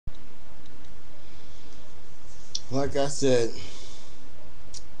Like I said,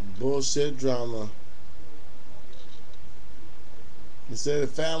 bullshit drama. They say the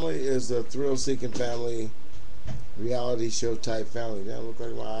family is a thrill-seeking family, reality show type family. They look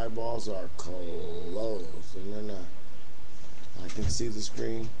like my eyeballs are closed, and they're not. I can see the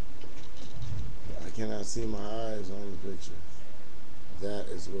screen, but I cannot see my eyes on the picture. That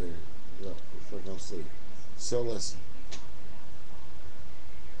is weird. Look, it's like I'm asleep. So listen.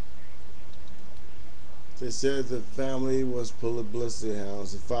 They said the family was publicity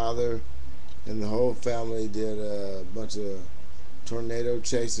hounds. The father and the whole family did a bunch of tornado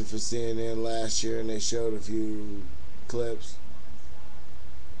chasing for CNN last year, and they showed a few clips.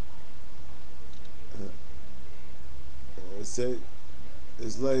 They said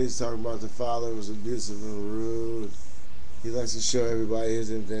this lady's talking about the father was abusive and rude. He likes to show everybody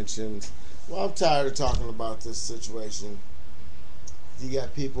his inventions. Well, I'm tired of talking about this situation. You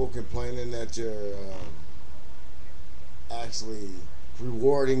got people complaining that you're actually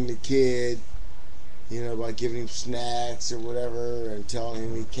rewarding the kid, by giving him snacks or whatever and telling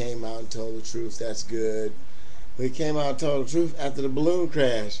him he came out and told the truth. That's good. But he came out and told the truth after the balloon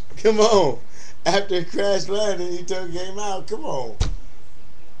crash. Come on. After it crash landed, he came out. Come on.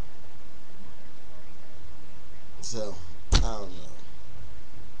 So, I don't know.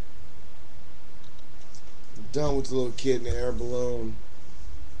 I'm done with the little kid in the air balloon.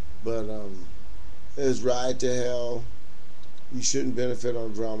 But, it's ride to hell. You shouldn't benefit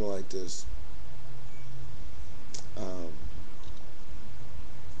on drama like this.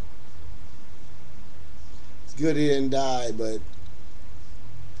 It's good he didn't die, but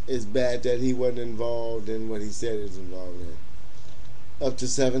it's bad that he wasn't involved in what he said he was involved in. Up to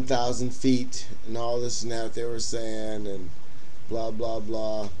 7,000 feet and all this and that they were saying and blah, blah,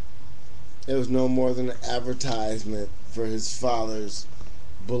 blah. It was no more than an advertisement for his father's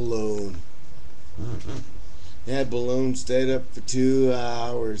balloon. That balloon stayed up for 2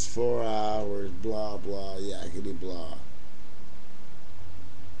 hours, 4 hours, blah, blah, yakety, blah.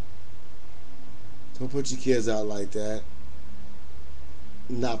 Don't put your kids out like that.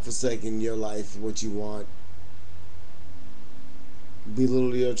 Not forsaking your life for what you want.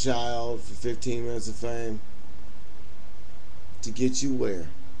 Belittle your child for 15 minutes of fame. To get you where?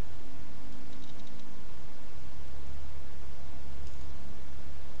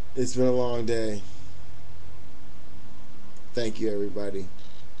 It's been a long day. Thank you, everybody.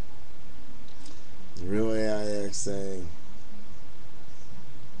 The Real AIX saying,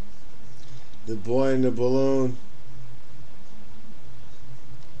 the boy in the balloon,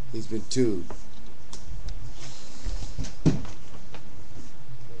 he's been tubed.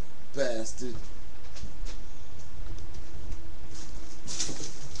 Bastard.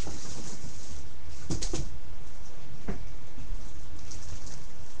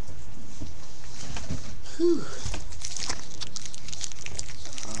 Whew.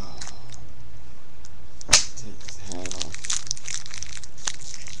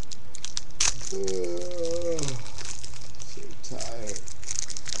 So tired.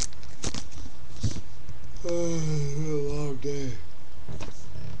 A long day.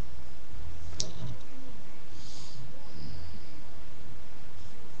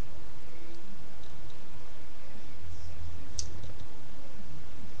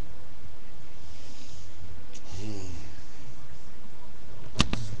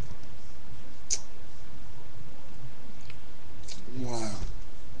 Wow.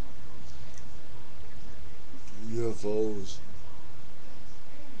 UFOs.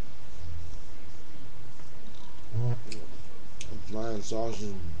 Flying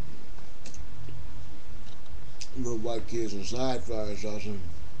saucers. Little white kids inside flying saucers.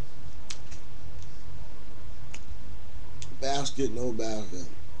 Basket, no basket.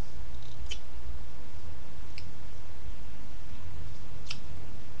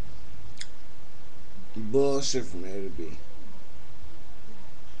 Bullshit from A to B.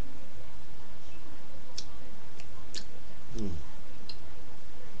 I'm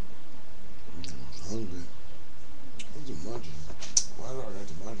hungry. What's a munchie? Why do I have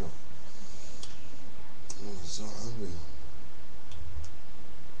to munch? I'm so hungry.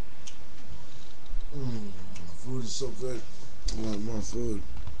 Food is so good. I want more food.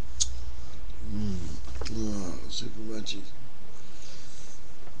 Super munchies.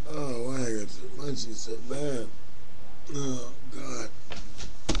 Oh, why I got the munchies so bad? Oh, God.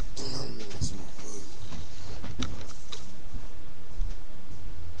 I'm missing some more food.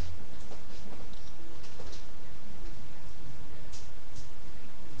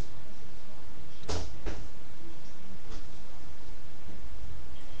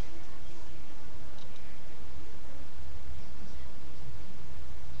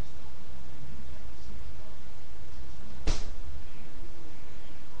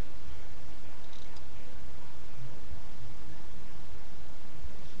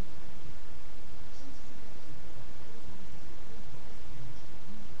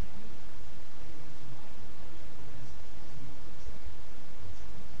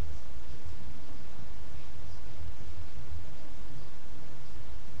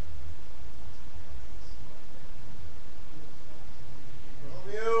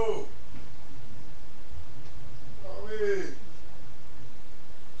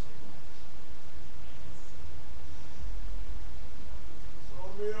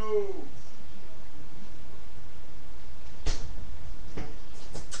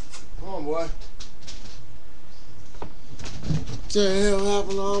 on, boy. What the hell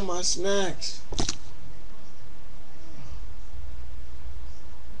happened to all my snacks?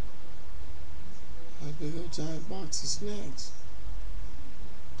 A big old giant box of snacks.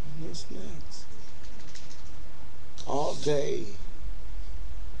 No snacks. All day.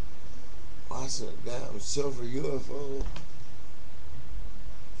 Watching a damn silver UFO.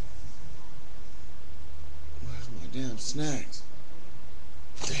 Where's my damn snacks?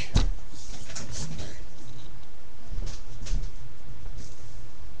 Damn.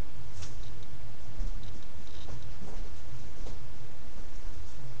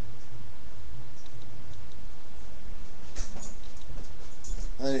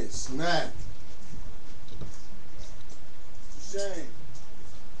 I need a snack. Shame.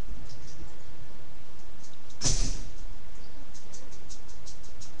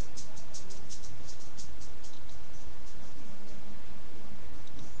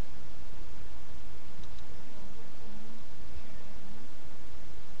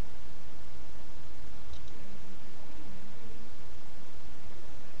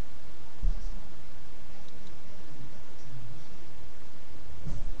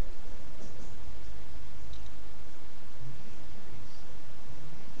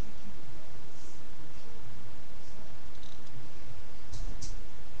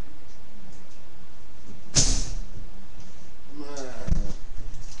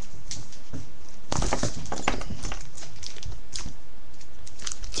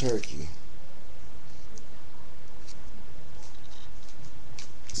 Turkey.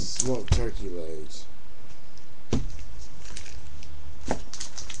 Smoked turkey legs.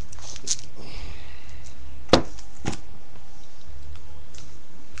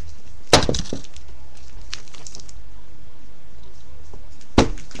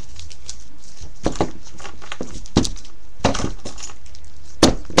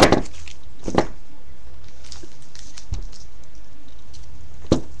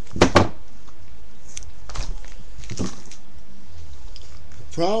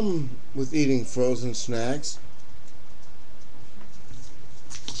 Problem with eating frozen snacks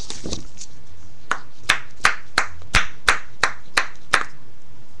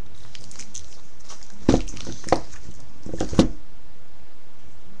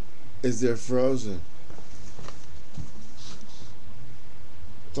is they're frozen.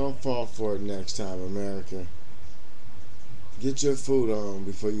 Don't fall for it next time, America. Get your food on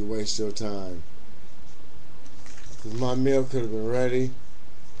before you waste your time. 'Cause my meal could have been ready.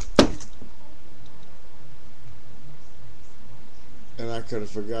 And I could have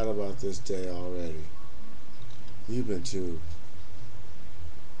forgot about this day already. You've been too.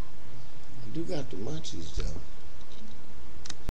 I do got the munchies though.